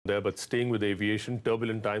there, but staying with aviation,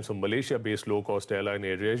 turbulent times for Malaysia-based low-cost airline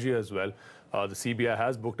AirAsia as well. The CBI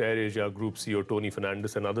has booked AirAsia Group CEO Tony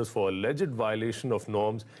Fernandes and others for alleged violation of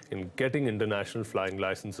norms in getting international flying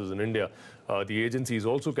licenses in India. The agency is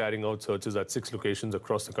also carrying out searches at 6 locations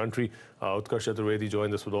across the country. Utkarsh Chaturvedi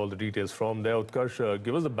joined us with all the details from there. Utkarsh,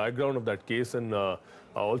 give us the background of that case and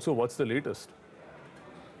also what's the latest?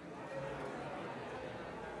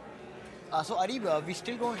 So Arib, we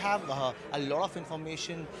still don't have a lot of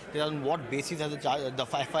information on what basis has the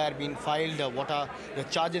FIR been filed, what are the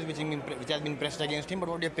charges which have been pressed against him. But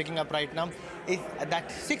what we are picking up right now is that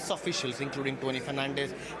 6 officials, including Tony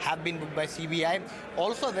Fernandes, have been booked by CBI.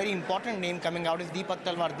 Also, a very important name coming out is Deepak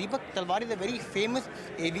Talwar. Deepak Talwar is a very famous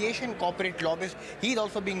aviation corporate lobbyist. He is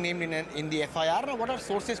also being named in the FIR. Now, what our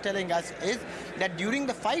sources telling us is that during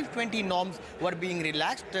the 520 norms were being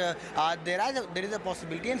relaxed, there is a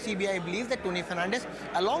possibility, and CBI believes that Tony Fernandes,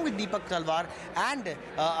 along with Deepak Talwar and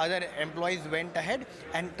other employees, went ahead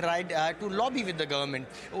and tried to lobby with the government.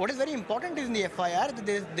 What is very important is in the FIR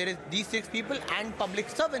that there is these 6 people and public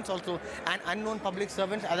servants also, and unknown public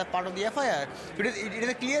servants as a part of the FIR. So it is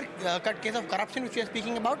a clear-cut case of corruption which we are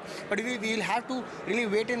speaking about, but we will have to really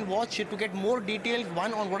wait and watch to get more details,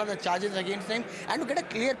 one on what are the charges against him, and to get a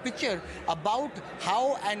clear picture about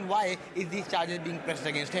how and why is these charges being pressed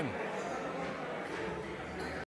against him.